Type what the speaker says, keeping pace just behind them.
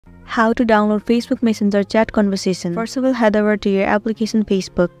How to download Facebook Messenger chat conversation. First of all, head over to your application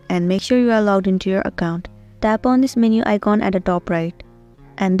Facebook and make sure you are logged into your account. Tap on this menu icon at the top right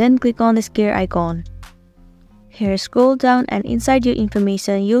and then click on this gear icon. Here, scroll down and inside your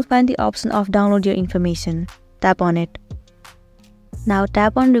information, you'll find the option of download your information. Tap on it. Now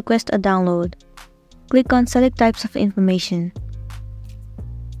tap on request a download. Click on select types of information.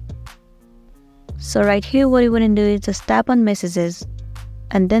 So right here, what you want to do is just tap on messages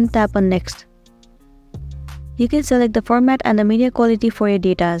and then tap on next. You can select the format and the media quality for your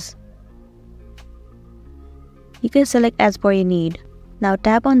datas. You can select as per your need. Now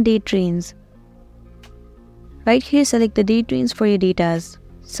tap on date range. Right here, select the date range for your datas.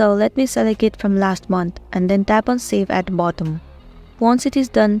 So let me select it from last month and then tap on save at the bottom. Once it is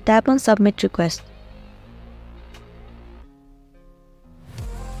done, tap on submit request.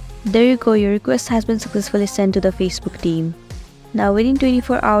 There you go, your request has been successfully sent to the Facebook team. Now within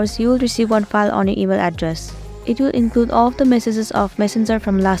 24 hours, you will receive one file on your email address. It will include all of the messages of Messenger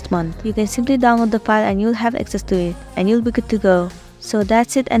from last month. You can simply download the file and you'll have access to it and you'll be good to go. So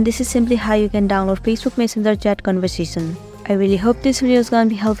that's it, and this is simply how you can download Facebook Messenger chat conversation. I really hope this video is gonna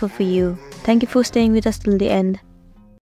be helpful for you. Thank you for staying with us till the end.